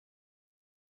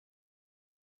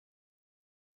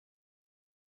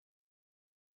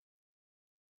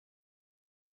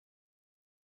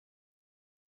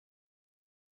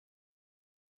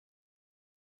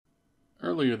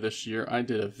Earlier this year, I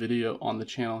did a video on the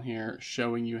channel here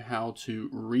showing you how to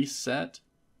reset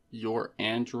your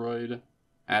Android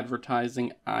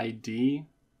advertising ID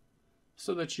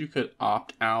so that you could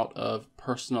opt out of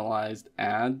personalized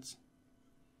ads.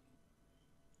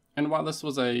 And while this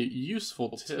was a useful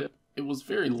tip, it was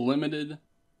very limited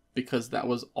because that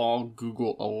was all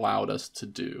Google allowed us to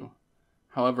do.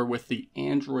 However, with the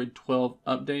Android 12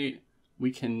 update, we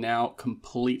can now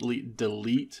completely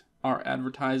delete our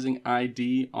advertising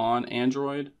ID on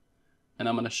Android, and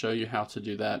I'm going to show you how to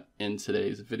do that in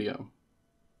today's video.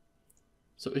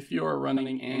 So if you are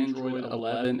running Android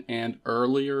 11 and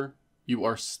earlier, you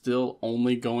are still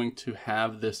only going to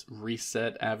have this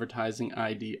reset advertising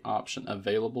ID option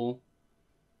available.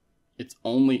 It's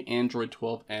only Android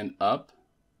 12 and up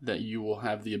that you will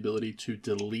have the ability to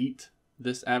delete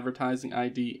this advertising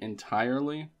ID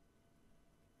entirely.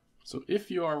 So if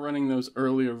you are running those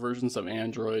earlier versions of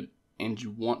Android and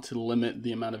you want to limit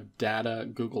the amount of data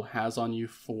Google has on you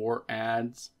for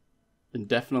ads, then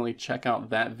definitely check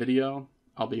out that video.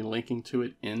 I'll be linking to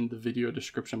it in the video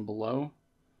description below.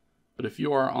 But if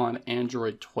you are on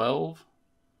Android 12,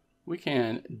 we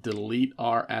can delete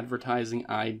our advertising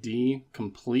ID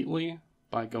completely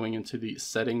by going into the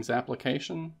Settings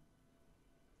application,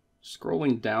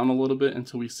 scrolling down a little bit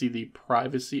until we see the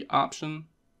Privacy option,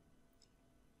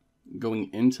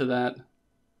 going into that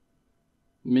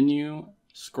menu,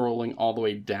 scrolling all the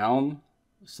way down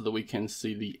so that we can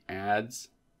see the Ads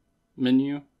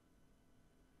menu.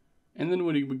 And then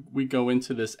when we go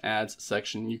into this Ads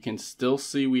section, you can still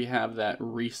see we have that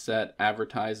Reset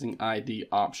Advertising ID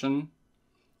option.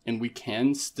 And we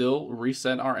can still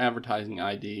reset our advertising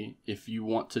ID if you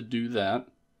want to do that.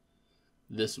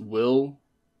 This will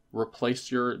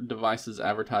replace your device's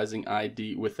advertising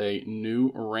ID with a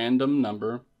new random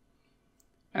number.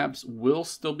 Apps will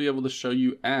still be able to show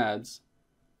you ads,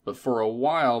 but for a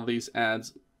while these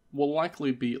ads will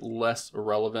likely be less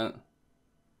relevant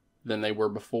than they were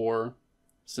before,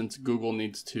 since Google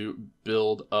needs to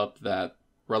build up that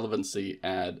relevancy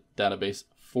ad database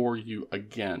for you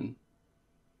again.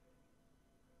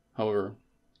 However,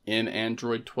 in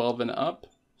Android 12 and up,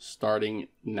 starting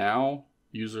now,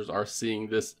 users are seeing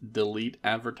this delete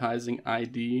advertising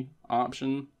ID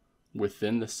option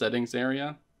within the settings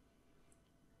area.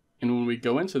 And when we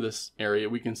go into this area,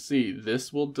 we can see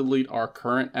this will delete our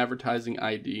current advertising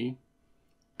ID.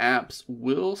 Apps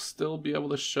will still be able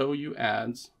to show you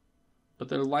ads, but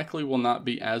they likely will not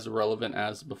be as relevant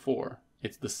as before.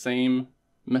 It's the same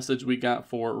message we got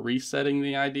for resetting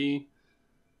the ID,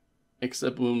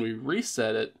 except when we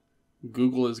reset it,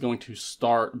 Google is going to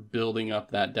start building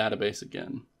up that database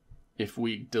again. If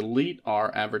we delete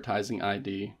our advertising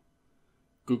ID,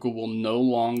 Google will no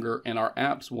longer, and our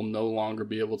apps will no longer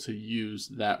be able to use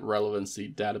that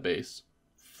relevancy database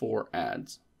for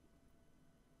ads.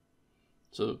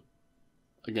 So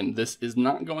again, this is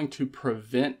not going to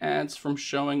prevent ads from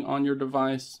showing on your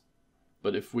device,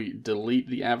 but if we delete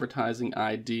the advertising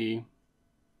ID,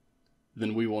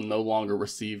 then we will no longer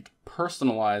receive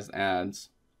personalized ads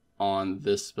on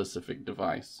this specific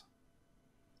device.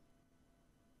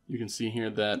 You can see here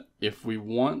that if we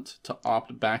want to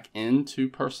opt back into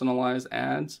personalized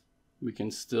ads, we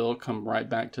can still come right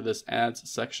back to this ads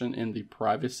section in the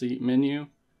privacy menu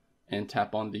and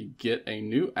tap on the get a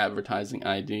new advertising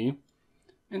ID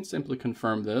and simply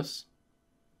confirm this.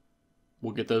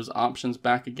 We'll get those options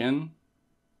back again,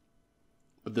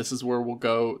 but this is where we'll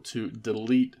go to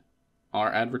delete our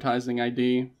advertising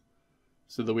ID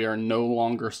so that we are no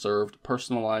longer served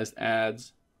personalized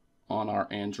ads on our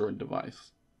Android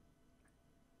device.